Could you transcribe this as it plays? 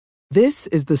This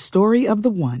is the story of the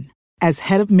one. As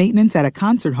head of maintenance at a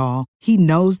concert hall, he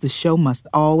knows the show must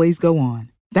always go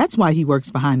on. That's why he works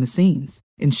behind the scenes,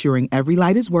 ensuring every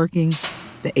light is working,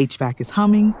 the HVAC is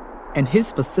humming, and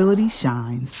his facility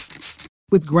shines.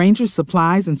 With Grainger's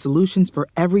supplies and solutions for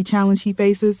every challenge he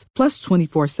faces, plus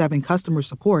 24/7 customer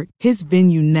support, his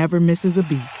venue never misses a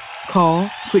beat. Call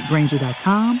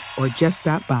quickgrainger.com or just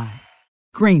stop by.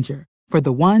 Grainger, for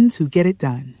the ones who get it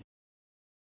done.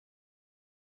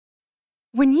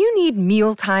 When you need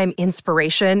mealtime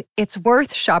inspiration, it's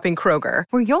worth shopping Kroger,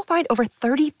 where you'll find over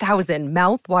 30,000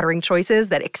 mouth-watering choices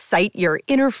that excite your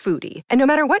inner foodie. And no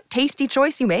matter what tasty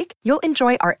choice you make, you'll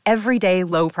enjoy our everyday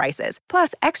low prices,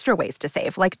 plus extra ways to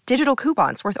save, like digital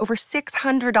coupons worth over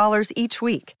 $600 each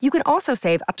week. You can also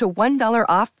save up to $1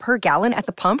 off per gallon at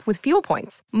the pump with fuel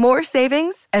points. More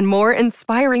savings and more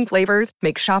inspiring flavors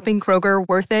make shopping Kroger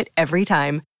worth it every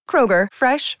time. Kroger,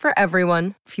 fresh for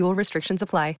everyone. Fuel restrictions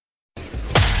apply.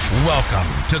 Welcome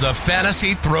to the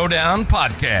Fantasy Throwdown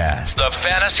Podcast. The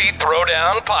Fantasy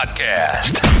Throwdown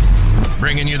Podcast.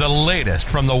 Bringing you the latest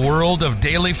from the world of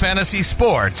daily fantasy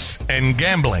sports and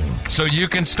gambling, so you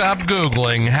can stop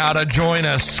Googling how to join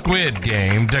a squid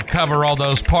game to cover all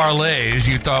those parlays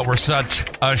you thought were such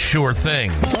a sure thing.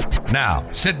 Now,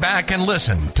 sit back and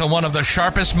listen to one of the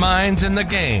sharpest minds in the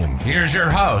game. Here's your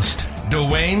host,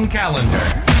 Dwayne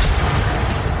Callender.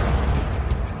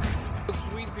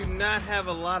 Not have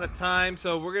a lot of time,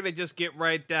 so we're gonna just get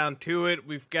right down to it.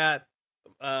 We've got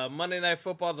Monday Night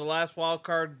Football, the last wild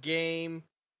card game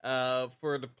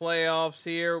for the playoffs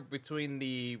here, between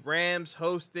the Rams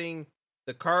hosting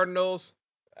the Cardinals.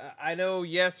 I know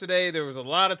yesterday there was a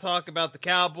lot of talk about the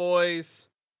Cowboys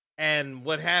and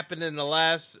what happened in the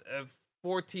last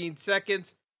 14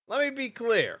 seconds. Let me be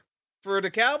clear. For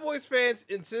the Cowboys fans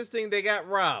insisting they got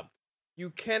robbed, you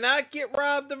cannot get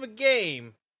robbed of a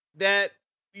game that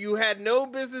you had no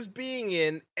business being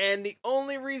in, and the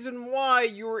only reason why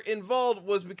you were involved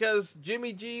was because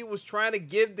Jimmy G was trying to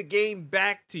give the game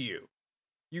back to you.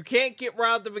 You can't get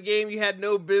robbed of a game you had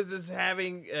no business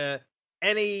having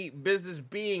any business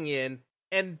being in.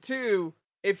 And two,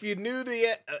 if you knew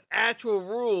the actual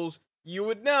rules, you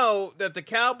would know that the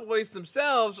Cowboys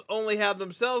themselves only have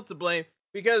themselves to blame,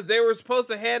 because they were supposed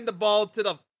to hand the ball to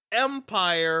the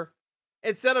umpire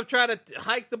instead of trying to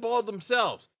hike the ball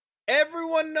themselves.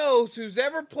 Everyone knows, who's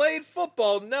ever played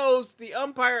football knows, the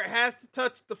umpire has to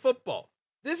touch the football.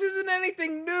 This isn't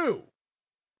anything new.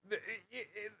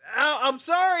 I'm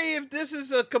sorry if this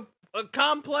is a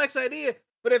complex idea,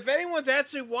 but if anyone's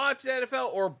actually watched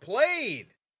NFL or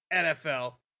played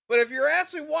NFL, but if you're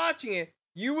actually watching it,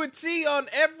 you would see on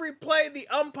every play the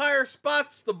umpire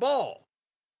spots the ball.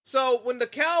 So when the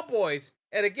Cowboys,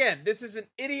 and again, this is an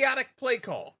idiotic play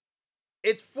call,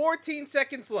 it's 14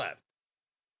 seconds left.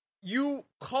 You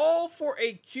call for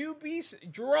a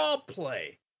QB draw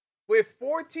play with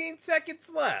 14 seconds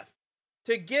left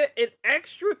to get an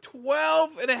extra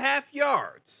 12 and a half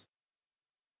yards.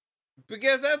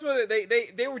 Because that's what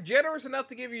they were generous enough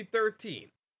to give you 13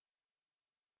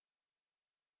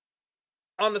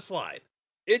 on the slide.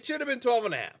 It should have been 12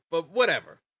 and a half, but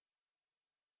whatever.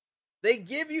 They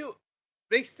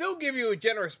still give you a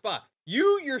generous spot.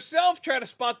 You yourself try to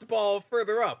spot the ball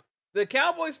further up. The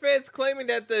Cowboys fans claiming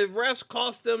that the refs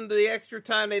cost them the extra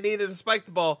time they needed to spike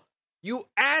the ball. You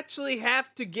actually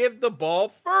have to give the ball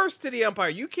first to the umpire.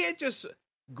 You can't just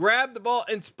grab the ball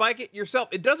and spike it yourself.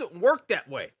 It doesn't work that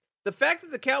way. The fact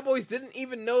that the Cowboys didn't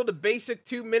even know the basic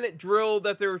 2-minute drill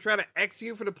that they were trying to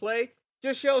execute for the play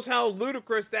just shows how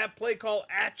ludicrous that play call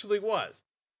actually was.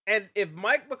 And if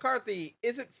Mike McCarthy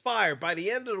isn't fired by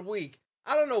the end of the week,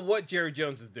 I don't know what Jerry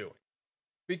Jones is doing.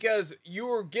 Because you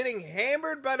were getting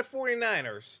hammered by the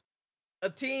 49ers, a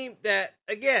team that,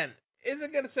 again,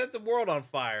 isn't going to set the world on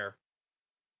fire.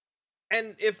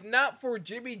 And if not for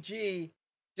Jimmy G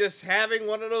just having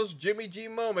one of those Jimmy G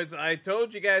moments, I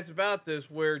told you guys about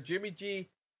this, where Jimmy G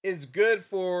is good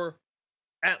for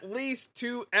at least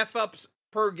 2 F-ups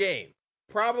per game.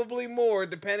 Probably more,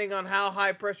 depending on how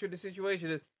high pressure the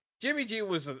situation is. Jimmy G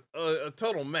was a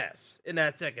total mess in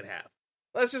that second half.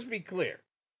 Let's just be clear.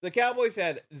 The Cowboys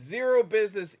had zero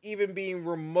business even being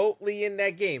remotely in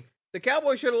that game. The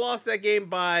Cowboys should have lost that game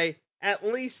by at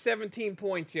least 17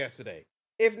 points yesterday,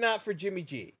 if not for Jimmy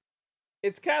G.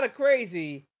 It's kind of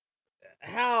crazy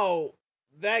how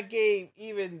that game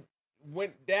even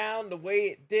went down the way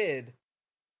it did.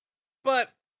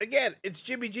 But, again, it's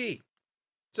Jimmy G.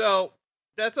 So,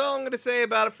 that's all I'm going to say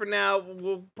about it for now.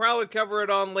 We'll probably cover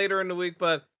it on later in the week,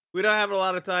 but we don't have a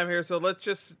lot of time here, so let's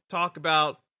just talk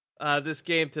about this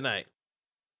game tonight.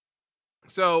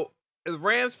 So, the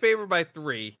Rams favored by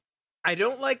 3. I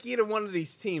don't like either one of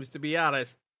these teams, to be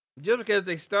honest, just because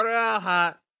they started out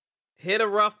hot, hit a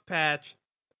rough patch,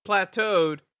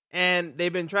 plateaued, and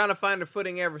they've been trying to find their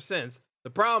footing ever since. The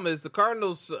problem is the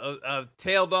Cardinals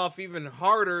tailed off even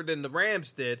harder than the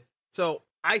Rams did. So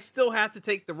I still have to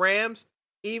take the Rams,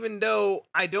 even though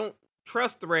I don't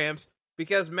trust the Rams,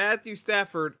 because Matthew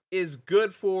Stafford is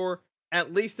good for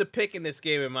at least a pick in this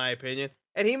game, in my opinion.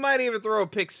 And he might even throw a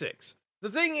pick six. The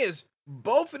thing is,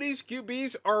 both of these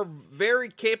QBs are very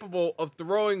capable of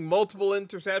throwing multiple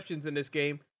interceptions in this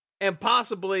game and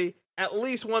possibly at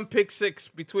least one pick six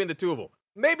between the two of them.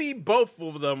 Maybe both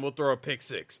of them will throw a pick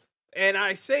six. And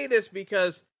I say this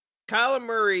because Kyler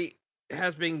Murray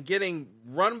has been getting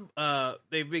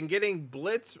they've been getting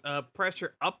blitz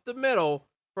pressure up the middle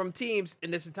from teams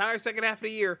in this entire second half of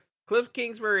the year. Cliff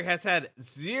Kingsbury has had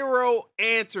zero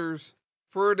answers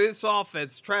for this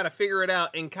offense, trying to figure it out.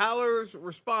 And Kyler's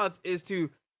response is to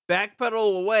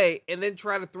backpedal away and then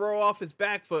try to throw off his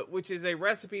back foot, which is a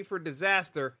recipe for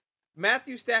disaster.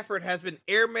 Matthew Stafford has been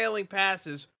airmailing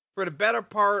passes for the better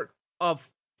part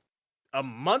of a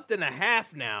month and a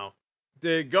half now,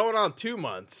 going on 2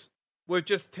 months, with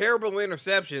just terrible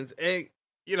interceptions and,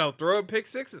 throwing pick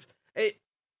sixes.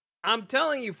 I'm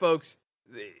telling you, folks,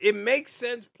 it makes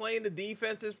sense playing the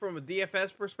defenses from a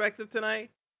DFS perspective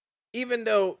tonight. Even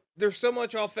though there's so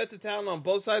much offensive talent on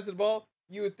both sides of the ball,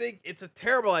 you would think it's a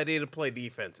terrible idea to play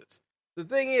defenses. The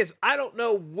thing is, I don't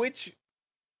know which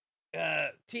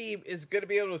team is going to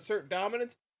be able to assert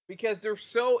dominance because they're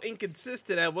so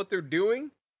inconsistent at what they're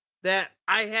doing that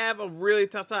I have a really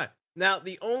tough time. Now,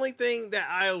 the only thing that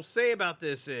I'll say about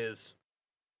this is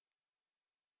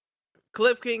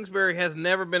Cliff Kingsbury has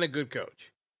never been a good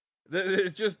coach.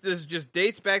 This just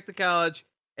dates back to college.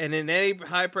 And in any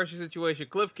high-pressure situation,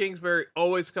 Cliff Kingsbury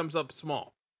always comes up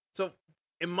small. So,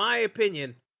 in my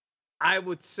opinion, I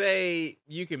would say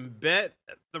you can bet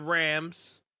the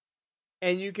Rams,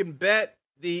 and you can bet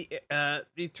the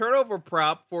turnover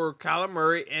prop for Kyler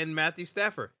Murray and Matthew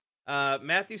Stafford.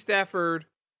 Matthew Stafford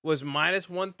was minus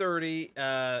 130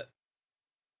 to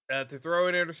throw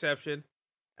an interception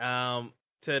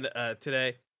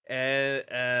today,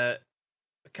 and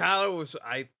Kyler was,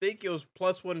 I think it was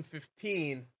plus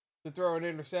 115 to throw an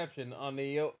interception on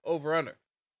the over-under.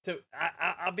 So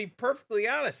I'll be perfectly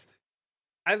honest.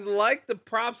 I like the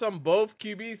props on both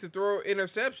QBs to throw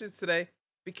interceptions today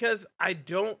because I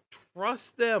don't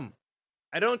trust them.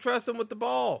 I don't trust them with the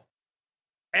ball.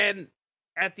 And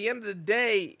at the end of the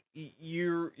day,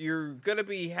 you're going to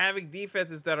be having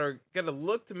defenses that are going to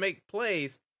look to make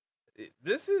plays.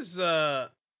 This is kind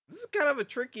of a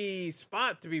tricky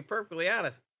spot, to be perfectly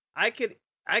honest. I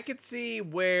could see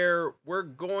where we're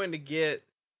going to get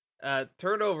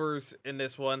turnovers in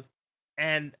this one,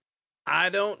 and I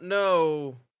don't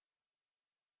know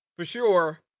for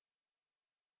sure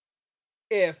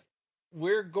if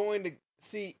we're going to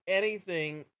see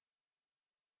anything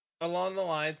along the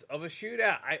lines of a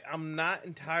shootout. I'm not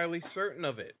entirely certain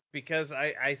of it because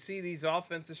I see these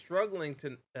offenses struggling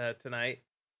tonight,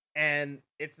 and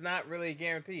it's not really a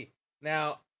guarantee.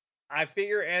 Now, I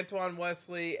figure Antoine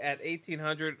Wesley at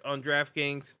 1,800 on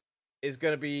DraftKings is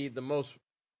going to be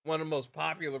one of the most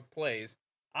popular plays.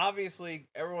 Obviously,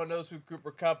 everyone knows who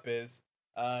Cooper Kupp is.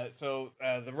 So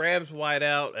the Rams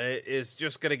wideout is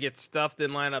just going to get stuffed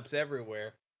in lineups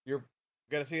everywhere. You're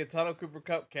going to see a ton of Cooper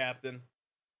Kupp captain.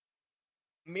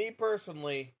 Me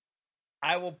personally,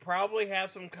 I will probably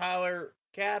have some Kyler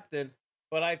captain,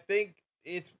 but I think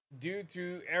it's due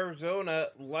to Arizona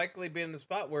likely being the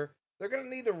spot where they're going to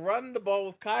need to run the ball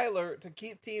with Kyler to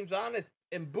keep teams honest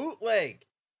and bootleg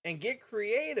and get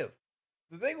creative.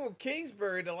 The thing with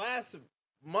Kingsbury the last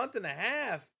month and a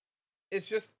half is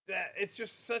just that it's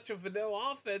just such a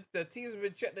vanilla offense that teams have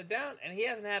been shutting it down, and he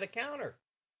hasn't had a counter.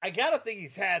 I got to think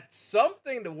he's had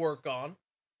something to work on,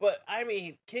 but I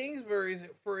mean, Kingsbury,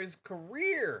 for his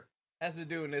career, has been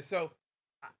doing this. So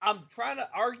I'm trying to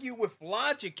argue with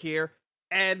logic here,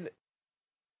 and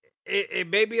it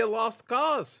may be a lost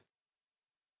cause.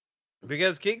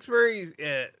 Because Kingsbury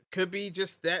could be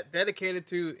just that dedicated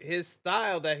to his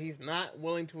style that he's not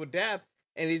willing to adapt,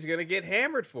 and he's going to get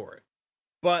hammered for it.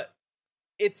 But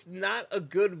it's not a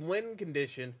good win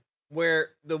condition, where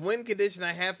the win condition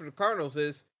I have for the Cardinals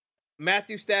is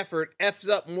Matthew Stafford F's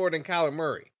up more than Kyler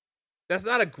Murray. That's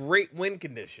not a great win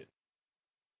condition.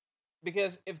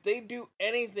 Because if they do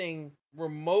anything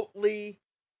remotely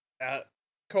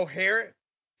coherent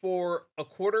for a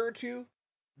quarter or two,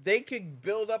 they could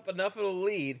build up enough of a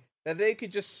lead that they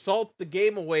could just salt the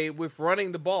game away with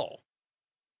running the ball.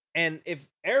 And if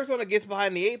Arizona gets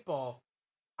behind the 8 ball,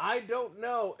 I don't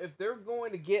know if they're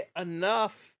going to get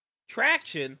enough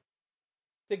traction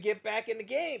to get back in the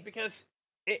game because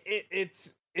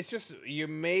it's just you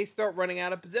may start running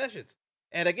out of possessions.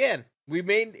 And again,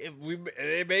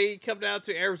 it may come down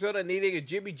to Arizona needing a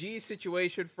Jimmy G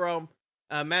situation from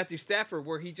Matthew Stafford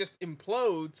where he just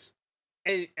implodes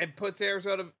and puts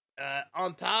Arizona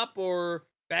on top or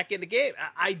back in the game.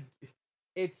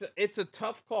 It's a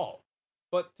tough call,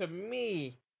 but to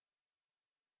me,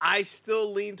 I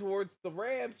still lean towards the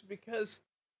Rams because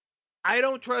I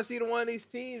don't trust either one of these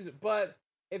teams. But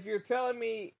if you're telling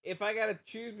me if I got to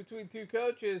choose between two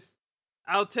coaches,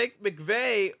 I'll take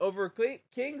McVay over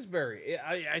Kingsbury.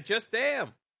 I just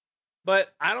am.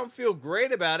 But I don't feel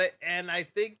great about it, and I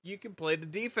think you can play the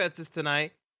defenses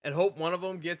tonight and hope one of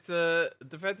them gets a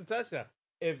defensive touchdown.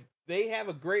 If they have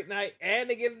a great night and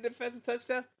they get a defensive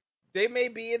touchdown, they may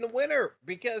be in the winner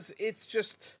because it's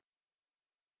just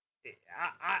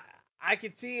I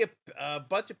could see a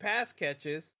bunch of pass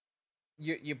catches.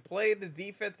 You play the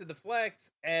defense in the flex,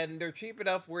 and they're cheap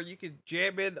enough where you could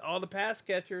jam in all the pass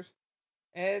catchers,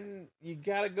 and you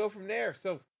got to go from there.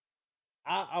 So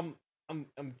I'm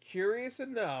curious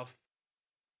enough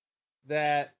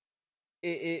that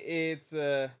it's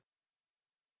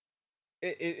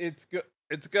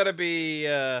gonna be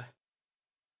an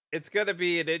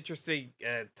interesting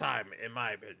time in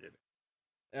my opinion.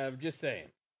 I'm just saying.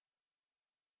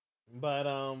 But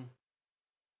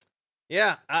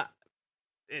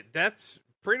that's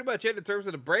pretty much it in terms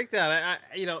of the breakdown.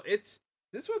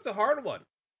 This one's a hard one.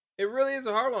 It really is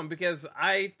a hard one because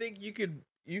I think you could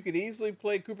easily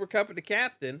play Cooper Kupp as the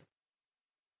captain,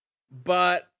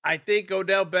 but I think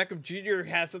Odell Beckham Jr.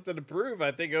 has something to prove.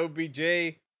 I think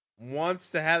OBJ wants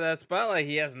to have that spotlight.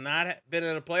 He has not been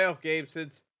in a playoff game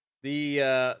since the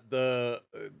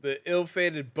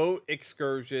ill-fated boat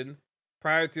excursion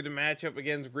prior to the matchup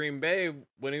against Green Bay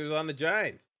when he was on the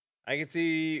Giants. I can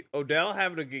see Odell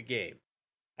having a good game.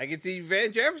 I can see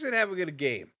Van Jefferson having a good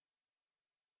game.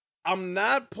 I'm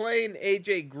not playing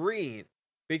AJ Green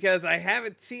because I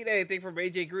haven't seen anything from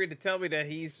AJ Green to tell me that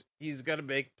he's going to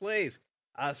make plays.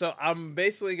 So I'm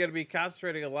basically going to be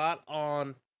concentrating a lot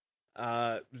on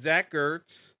Zach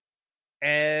Ertz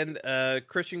and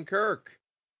Christian Kirk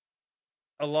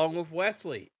along with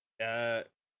Wesley.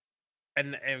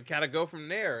 And kind of go from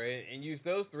there and use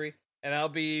those three. And I'll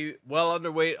be well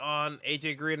underweight on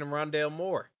AJ Green and Rondale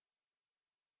Moore.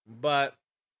 But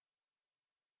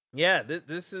yeah,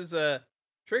 this is a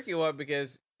tricky one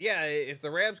because, if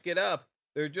the Rams get up,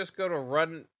 they're just going to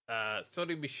run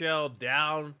Sony Michel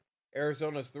down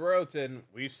Arizona's throats. And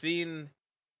we've seen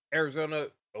Arizona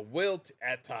wilt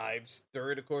at times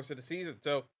during the course of the season.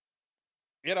 So,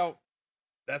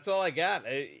 that's all I got.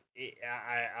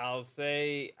 I'll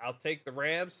say I'll take the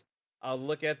Rams. I'll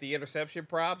look at the interception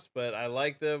props, but I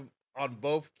like them on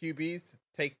both QBs to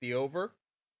take the over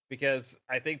because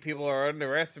I think people are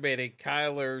underestimating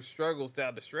Kyler's struggles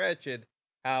down the stretch and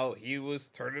how he was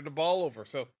turning the ball over.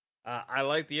 So I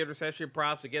like the interception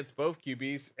props against both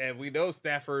QBs, and we know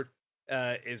Stafford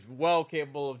is well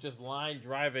capable of just line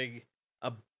driving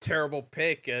a terrible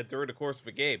pick during the course of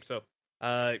a game. So,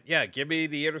 give me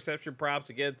the interception props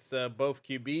against both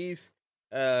QBs.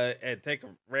 And take a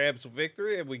Rams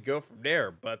victory, and we go from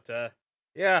there. But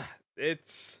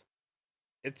it's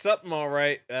something all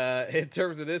right in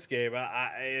terms of this game.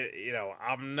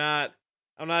 I'm not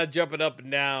jumping up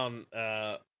and down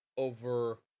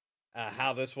over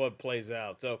how this one plays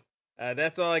out. So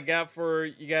that's all I got for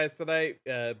you guys tonight.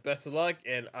 Best of luck,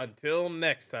 and until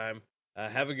next time,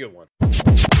 have a good one.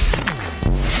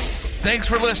 Thanks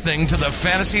for listening to the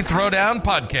Fantasy Throwdown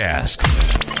Podcast.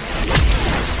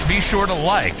 Be sure to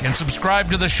like and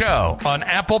subscribe to the show on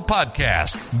Apple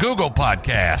Podcasts, Google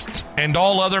Podcasts, and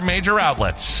all other major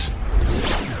outlets.